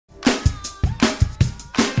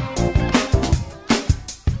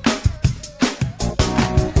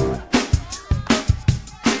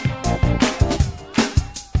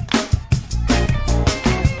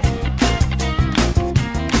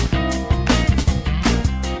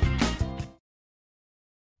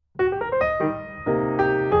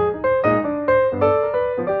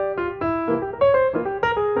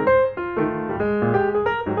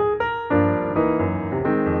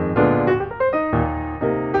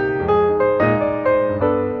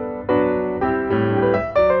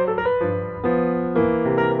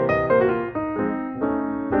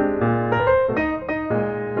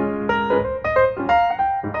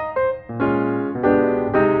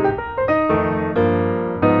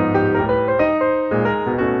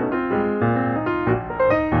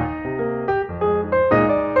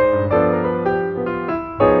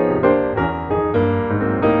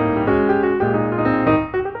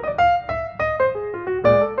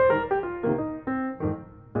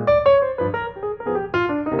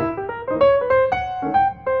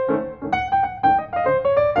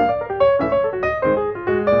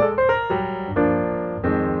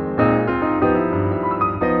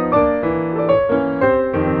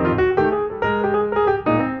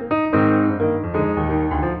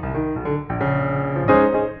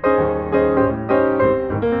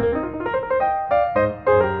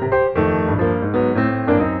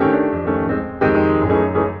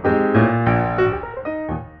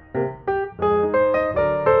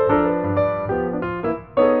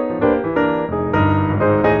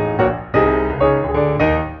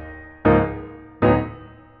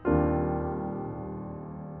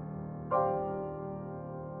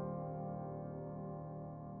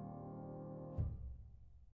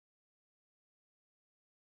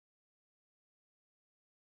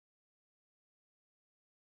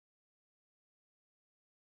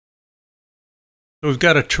We've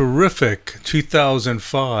got a terrific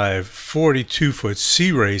 2005 42-foot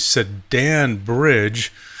Sea Race sedan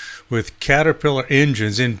bridge with Caterpillar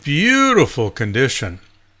engines in beautiful condition.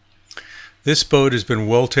 This boat has been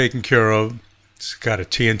well taken care of. It's got a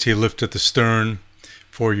TNT lift at the stern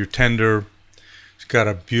for your tender. It's got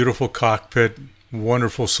a beautiful cockpit,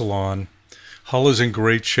 wonderful salon. Hull is in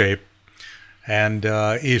great shape, and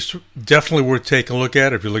it's definitely worth taking a look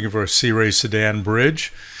at if you're looking for a Sea Race sedan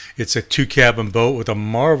bridge. It's a two-cabin boat with a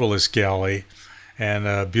marvelous galley and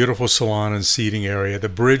a beautiful salon and seating area. The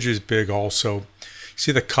bridge is big also. You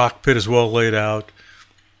see the cockpit is well laid out,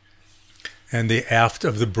 and the aft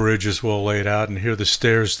of the bridge is well laid out. And here are the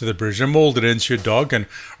stairs to the bridge. They're molded in so your dog can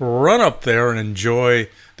run up there and enjoy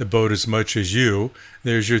the boat as much as you.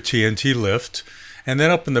 There's your TNT lift. And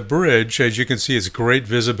then up in the bridge, as you can see, it's great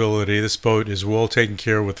visibility. This boat is well taken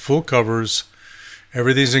care of with full covers.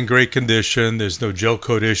 Everything's in great condition. There's no gel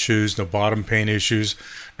coat issues, no bottom paint issues,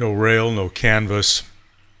 no rail, no canvas.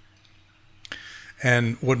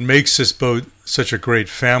 And what makes this boat such a great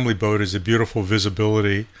family boat is the beautiful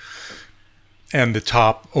visibility. And the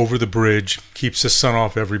top over the bridge keeps the sun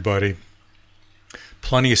off everybody.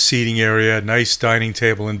 Plenty of seating area, nice dining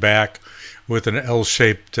table in back with an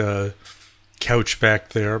L-shaped couch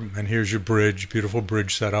back there. And here's your bridge, beautiful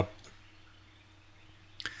bridge setup.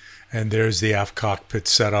 And there's the aft cockpit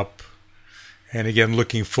setup. And again,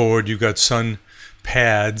 looking forward, you've got sun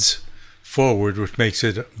pads forward, which makes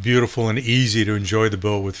it beautiful and easy to enjoy the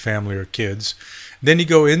boat with family or kids. Then you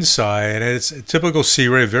go inside, and it's a typical Sea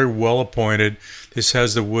Ray, very well appointed. This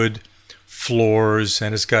has the wood floors,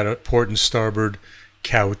 and it's got a port and starboard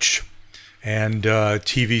couch and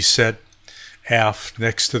TV set aft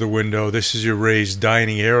next to the window. This is your raised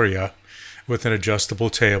dining area with an adjustable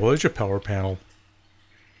table. There's your power panel.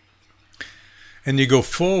 And you go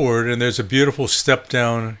forward, and there's a beautiful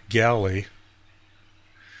step-down galley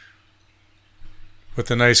with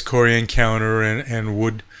a nice Corian counter and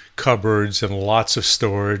wood cupboards and lots of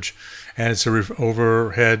storage. And it's a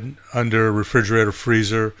overhead under refrigerator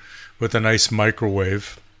freezer with a nice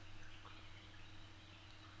microwave.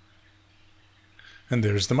 And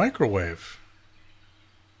there's the microwave.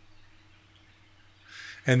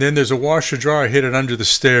 And then there's a washer dryer hidden under the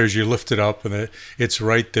stairs. You lift it up and it's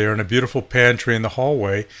right there, and a beautiful pantry in the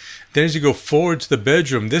hallway. Then as you go forward to the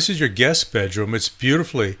bedroom, this is your guest bedroom. It's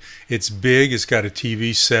big, it's got a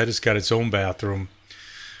TV set, it's got its own bathroom.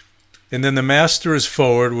 And then the master is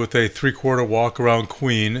forward with a 3/4 walk-around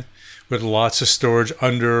queen with lots of storage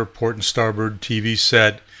under port and starboard TV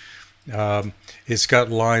set. It's got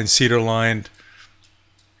cedar-lined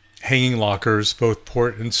hanging lockers, both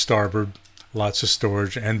port and starboard. Lots of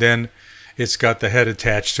storage, and then it's got the head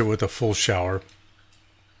attached to it with a full shower.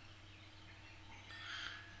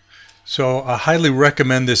 So I highly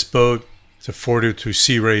recommend this boat. It's a 42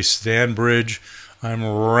 Sea Race sedan bridge. I'm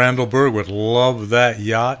Randall Burg with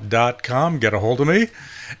LoveThatYacht.com. Get a hold of me,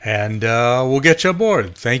 and we'll get you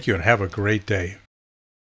aboard. Thank you, and have a great day.